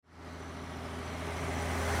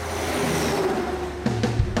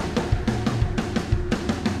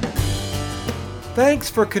Thanks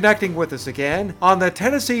for connecting with us again on the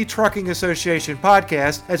Tennessee Trucking Association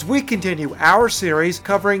podcast as we continue our series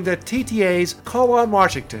covering the TTA's Call on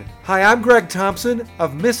Washington. Hi, I'm Greg Thompson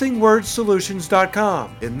of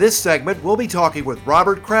MissingWordsSolutions.com. In this segment, we'll be talking with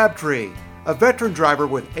Robert Crabtree, a veteran driver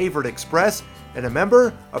with Averitt Express and a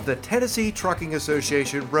member of the Tennessee Trucking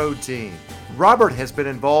Association Road Team. Robert has been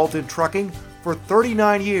involved in trucking for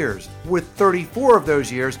 39 years, with 34 of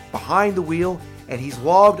those years behind the wheel, and he's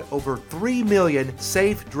logged over 3 million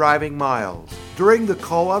safe driving miles. During the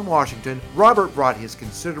Call on Washington, Robert brought his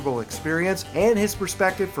considerable experience and his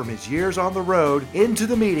perspective from his years on the road into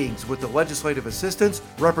the meetings with the legislative assistants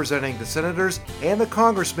representing the senators and the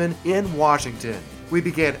congressmen in Washington. We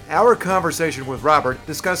began our conversation with Robert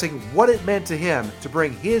discussing what it meant to him to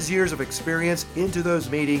bring his years of experience into those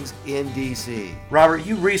meetings in D.C. Robert,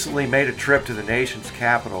 you recently made a trip to the nation's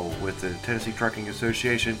capital with the Tennessee Trucking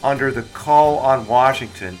Association under the Call on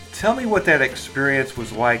Washington. Tell me what that experience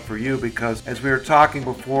was like for you, because as we were talking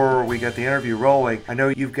before we got the interview rolling, I know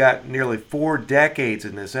you've got nearly 4 decades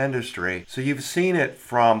in this industry, so you've seen it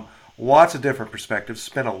from lots of different perspectives,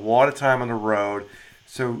 spent a lot of time on the road.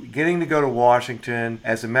 So getting to go to Washington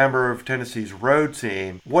as a member of Tennessee's road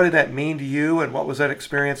team, what did that mean to you, and what was that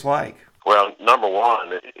experience like? Well, number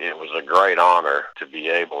one, it was a great honor to be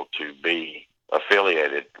able to be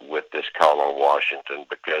affiliated with this Call on Washington,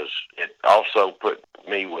 because it also put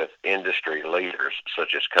me with industry leaders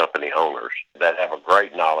such as company owners that have a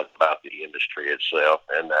great knowledge about the industry itself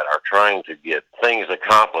and that are trying to get things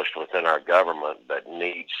accomplished within our government that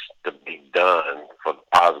needs to be done for the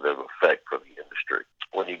positive effect for the industry.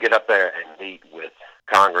 When you get up there and meet with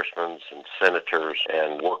congressmen and senators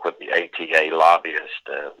and work with the ATA lobbyists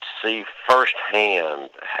and see firsthand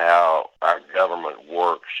how our government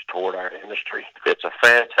works toward our industry, it's a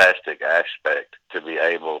fantastic aspect to be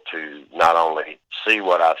able to not only see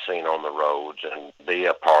what I've seen on the roads and be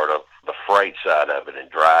a part of the freight side of it and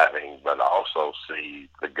driving, but also see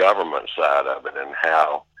the government side of it and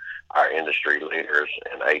how our industry leaders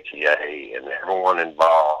and ATA and everyone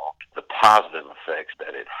involved, the positive effects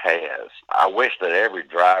that it has. I wish that every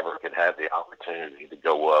driver could have the opportunity to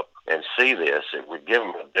go up and see this. It would give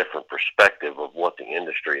them a different perspective of what the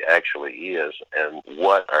industry actually is and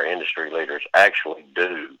what our industry leaders actually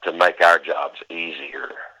do to make our jobs easier.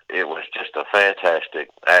 It was just a fantastic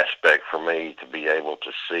aspect for me to be able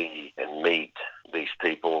to see and meet these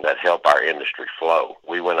people that help our industry flow.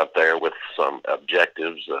 We went up there with some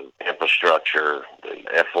objectives of infrastructure, the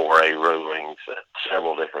F4A rulings, and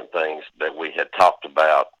several different things that we had talked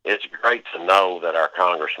about. It's great to know that our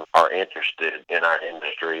congressmen are interested in our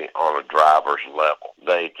industry on a driver's level.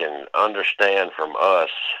 They can understand from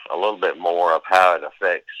us a little bit more of how it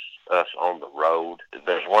affects us on the road.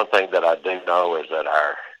 There's one thing that I do know is that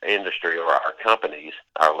our industry or our companies,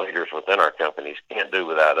 our leaders within our companies can't do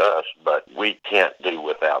without us, but we can't do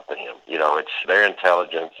without them. You know, it's their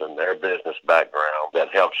intelligence and their business background that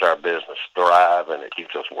helps our business thrive and it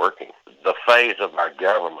keeps us working. The phase of our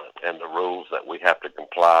government and the rules that we have to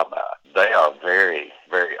comply by, they are very,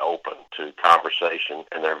 very open to conversation,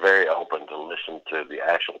 and they're very open to listen to the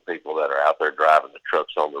actual people that are out there driving the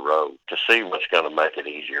trucks on the road to see what's going to make it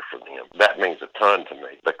easier for them. That means a ton to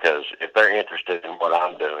me, because if they're interested in what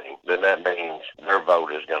I'm doing, then that means their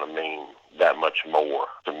vote is going to mean that much more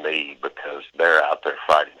to me, because they're out there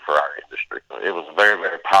fighting for our industry. It was a very,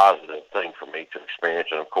 very positive thing for me to experience,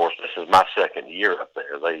 and of course this is my second year up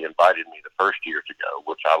there. They invited me the first year to go,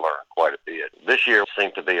 which I learned quite a bit. This year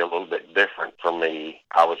seemed to be a little bit different for me.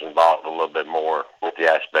 I was involved a little bit more with the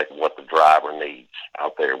aspect of what the driver needs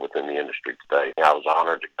out there within the industry today. I was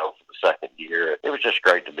honored to go for the second year. It was just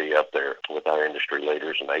great to be up there with our industry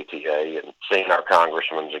leaders and ATA and seeing our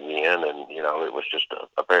congressmen again, and you know, it was just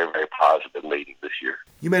a very, very positive meeting this year.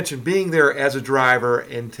 You mentioned being there as a driver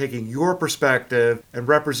and taking your perspective and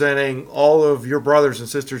representing all of your brothers and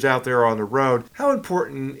sisters out there on the road. How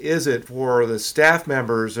important is it for the staff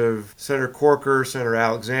members of Senator Corker, Senator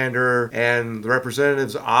Alexander, and the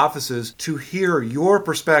representatives' offices to hear your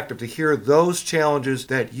perspective, to hear those challenges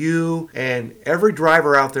that you and every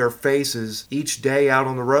driver out there faces each day out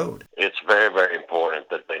on the road? It's very, very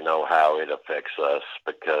important that they know how it affects us,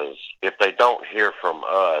 because if they don't hear from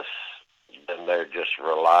us, then they're just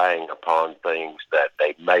relying upon things that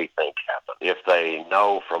they may think happen. If they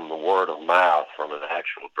know from the word of mouth from an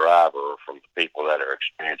actual driver or from the people that are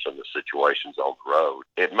experiencing the situations on the road,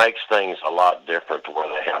 it makes things a lot different to where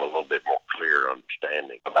they have a little bit more clear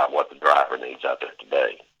understanding about what the driver needs out there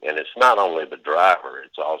today. And it's not only the driver,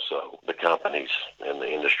 it's also the companies and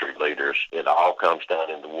the industry leaders. It all comes down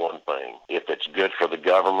into one thing. If it's good for the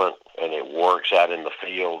government and it works out in the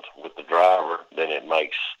field with the driver, then it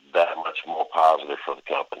makes that much more positive for the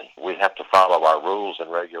company. We have to follow our rules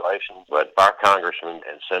and regulations, but if our congressmen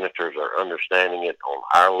and senators are understanding it on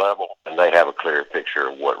our level, and they have a clear picture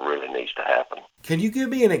of what really needs to happen. Can you give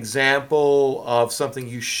me an example of something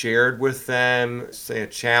you shared with them, say a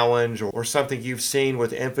challenge or something you've seen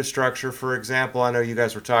with infrastructure, for example? I know you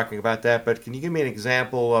guys were talking about that, but can you give me an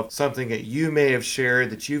example of something that you may have shared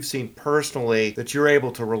that you've seen personally that you're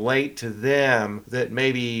able to relate to them that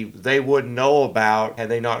maybe they wouldn't know about had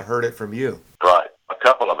they not heard it from you? Right. A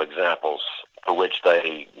couple of examples for which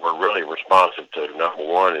they were really responsive to. Number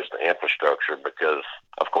one is the infrastructure, because,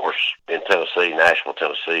 of course, in Tennessee, Nashville,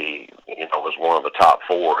 Tennessee, was one of the top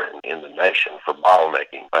four in the nation for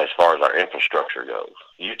bottlenecking as far as our infrastructure goes.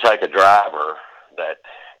 You take a driver that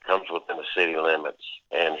comes within the city limits,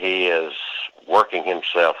 and he is working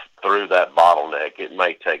himself through that bottleneck. It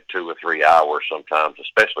may take 2 or 3 hours sometimes,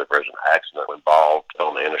 especially if there's an accident involved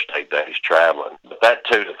on the interstate that he's traveling. But that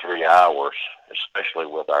 2 to 3 hours, especially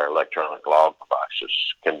with our electronic log devices,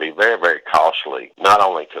 can be very, very costly, not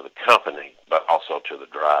only to the company, but also to the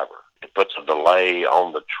driver. It puts a delay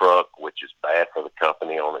on the truck, which is bad for the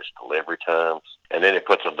company on its delivery times. And then it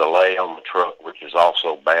puts a delay on the truck, which is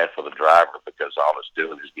also bad for the driver because all it's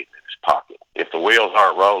doing is getting in his pocket. If the wheels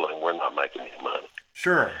aren't rolling, we're not making any money.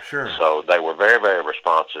 Sure. So they were very, very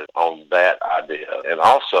responsive on that idea. And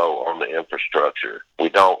also on the infrastructure, we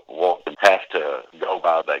don't want to have to go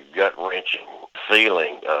by that gut-wrenching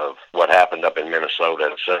feeling of what happened up in Minnesota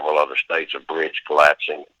and several other states, a bridge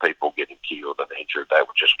collapsing, people getting killed and injured. That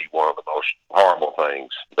would just be one of the most horrible things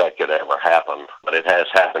that could ever happen. But it has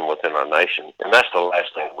happened within our nation. And that's the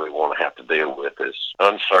last thing we want to have to deal with is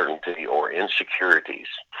uncertainty or insecurities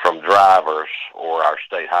from drivers or our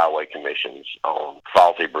state highway commissions on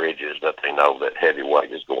faulty bridges that they know that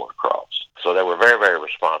heavyweight is going across. So they were very, very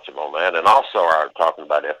responsive on that. And also talking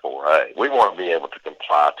about F4A, we want to be able to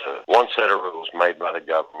comply to one set of rules made by the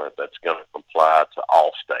government that's going to comply to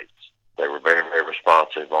all states. They were very, very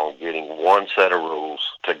responsive on getting one set of rules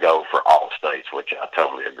to go for all states, which I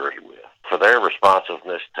totally agree with. For their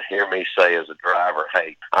responsiveness to hear me say as a driver,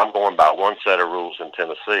 hey, I'm going by one set of rules in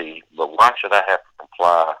Tennessee, but why should I have to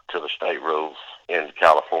comply to the state rules in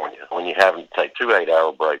California when you have to take 2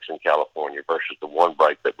 8-hour breaks in California versus the one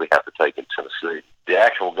break that we have to take in Tennessee? The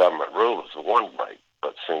actual government rule is the one break,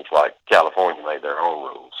 but it seems like California made their own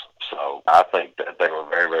rules. So I think that they were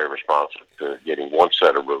very, very responsive to getting one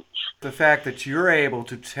set of rules. The fact that you're able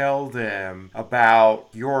to tell them about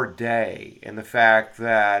your day and the fact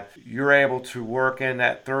that you're able to work in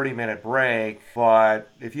that 30-minute break, but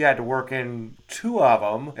if you had to work in 2 of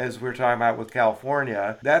them, as we're talking about with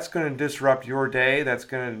California, that's going to disrupt your day, that's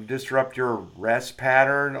going to disrupt your rest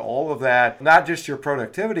pattern, all of that, not just your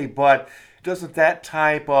productivity, but doesn't that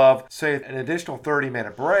type of, say, an additional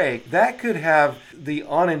 30-minute break, that could have the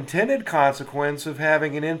unintended consequence of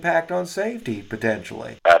having an impact on safety,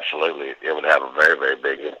 potentially? Absolutely. It would have a very, very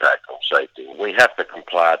big impact on safety. We have to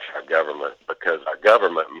comply to our government because our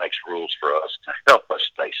government makes rules for us to help us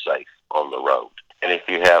stay safe on the road. And if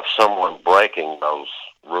you have someone breaking those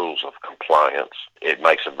rules of compliance, it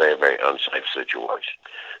makes a very, very unsafe situation.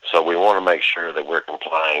 So we want to make sure that we're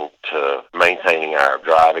complying to maintaining our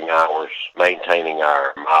driving hours, maintaining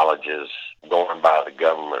our mileages, going by the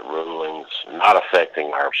government rulings, not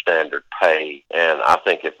affecting our standard pay. And I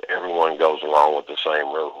think if everyone goes along with the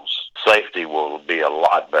same rules, safety will be a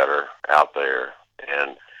lot better out there,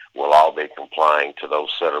 and we'll all be complying to those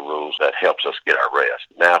set of rules that helps us get our rest.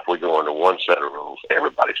 Now, if we go into one set of rules,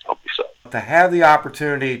 everybody's going to be safe. To have the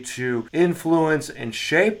opportunity to influence and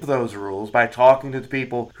shape those rules by talking to the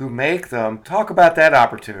people who make them, talk about that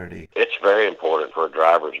opportunity. It's very important for a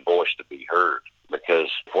driver's voice to be heard, because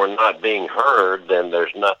if we're not being heard, then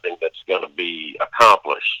there's nothing that's going to be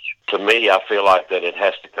accomplished. To me, I feel like that it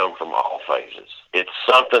has to come from all phases. It's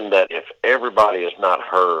something that if everybody is not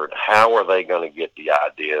heard, how are they going to get the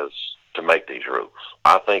ideas to make these rules?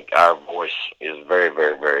 I think our voice is very,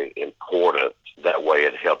 very, very important. That way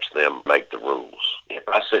it helps them make the rules. If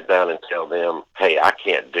I sit down and tell them, hey, I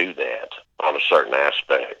can't do that on a certain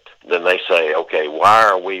aspect, then they say, okay, why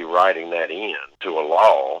are we writing that in to a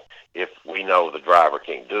law if we know the driver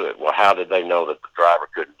can't do it? Well, how did they know that the driver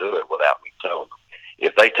couldn't do it without me telling them?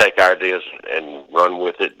 If they take our ideas and run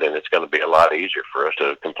with it, then it's going to be a lot easier for us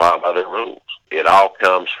to comply by their rules. It all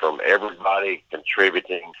comes from everybody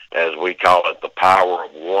contributing, as we call it, the power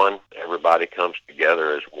of one. Everybody comes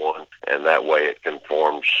together as one, and that way it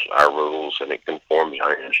conforms our rules and it conforms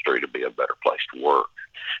our industry to be a better place to work.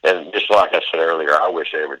 And just like I said earlier, I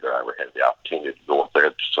wish every driver had the opportunity to go up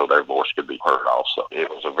there so their voice could be heard also. It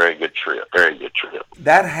was a very good trip, very good trip.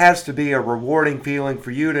 That has to be a rewarding feeling for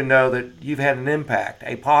you to know that you've had an impact,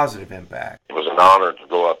 a positive impact. It was an honor to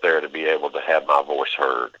go up there to be able to have my voice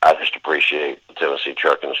heard. I just appreciate the Tennessee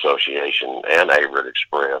Trucking Association and Averitt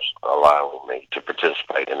Express allowing me to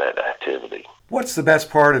participate in that activity. What's the best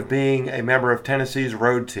part of being a member of Tennessee's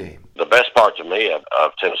road team? The best part to me of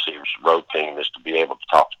Tennessee's road team is to be able to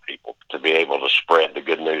talk to people, to be able to spread the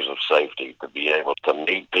good news of safety, to be able to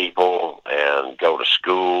meet people and go to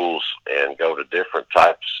schools and go to different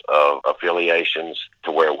types of affiliations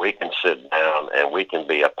to where we can sit down and we can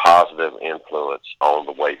be a positive influence on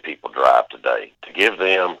the way people drive today. To give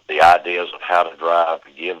them the ideas of how to drive,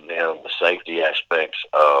 to give them the safety aspects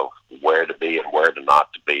of where to be and where to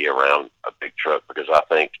not to be around a big truck, because I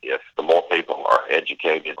think if the more people are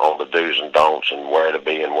educated on the do's and don'ts and where to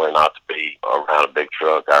be and where not to be around a big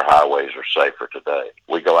truck, our highways are safer today.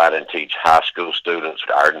 We go out and teach high school students,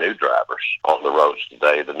 our new drivers on the roads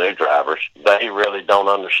today, the new drivers, they really don't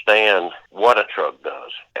understand what a truck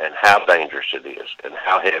does and how dangerous it is and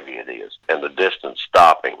how heavy it is and the distance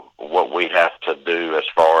stopping, what we have to do as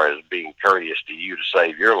far as being courteous to you to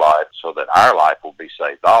save your life so that our life will be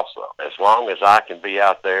saved also. As long as I can be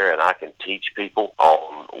out there and I can teach people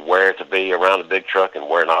on where to be around a big truck and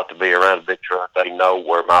where not to be around a big truck, they know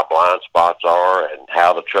where my blind spots are and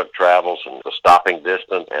how the truck travels and the stopping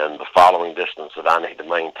distance and the following distance that I need to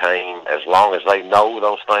maintain. As long as they know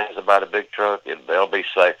those things about a big truck, they'll be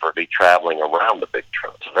safer to be traveling around the big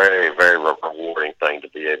truck. It's a very, very rewarding thing to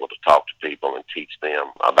be able to talk to people and teach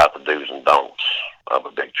them about the do's and don'ts of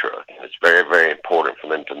a big truck. And it's very, very important for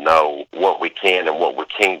them to know what we can and what we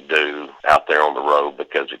can't do out there on the road,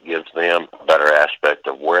 because it gives them a better aspect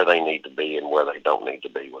of where they need to be and where they don't need to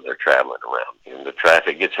be when they're traveling around. And the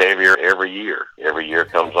traffic gets heavier every year. Every year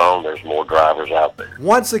comes on, there's more drivers out there.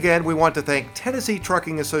 Once again, we want to thank Tennessee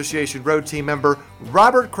Trucking Association Road Team member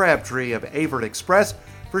Robert Crabtree of Averitt Express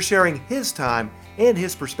for sharing his time and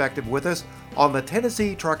his perspective with us on the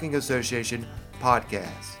Tennessee Trucking Association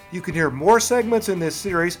podcast. You can hear more segments in this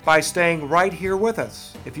series by staying right here with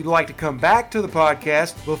us. If you'd like to come back to the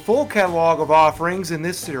podcast, the full catalog of offerings in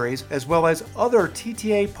this series, as well as other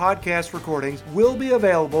TTA podcast recordings, will be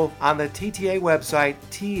available on the TTA website,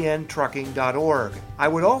 tntrucking.org. I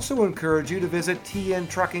would also encourage you to visit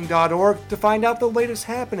tntrucking.org to find out the latest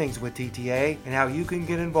happenings with TTA and how you can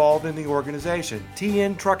get involved in the organization.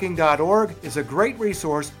 tntrucking.org is a great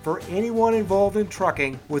resource for anyone involved in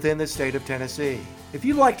trucking within the state of Tennessee. If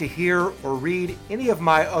you'd like to hear or read any of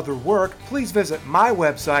my other work, please visit my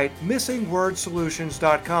website,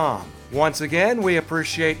 missingwordsolutions.com. Once again, we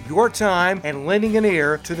appreciate your time and lending an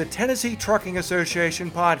ear to the Tennessee Trucking Association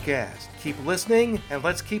podcast. Keep listening, and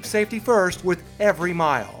let's keep safety first with every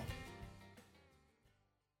mile.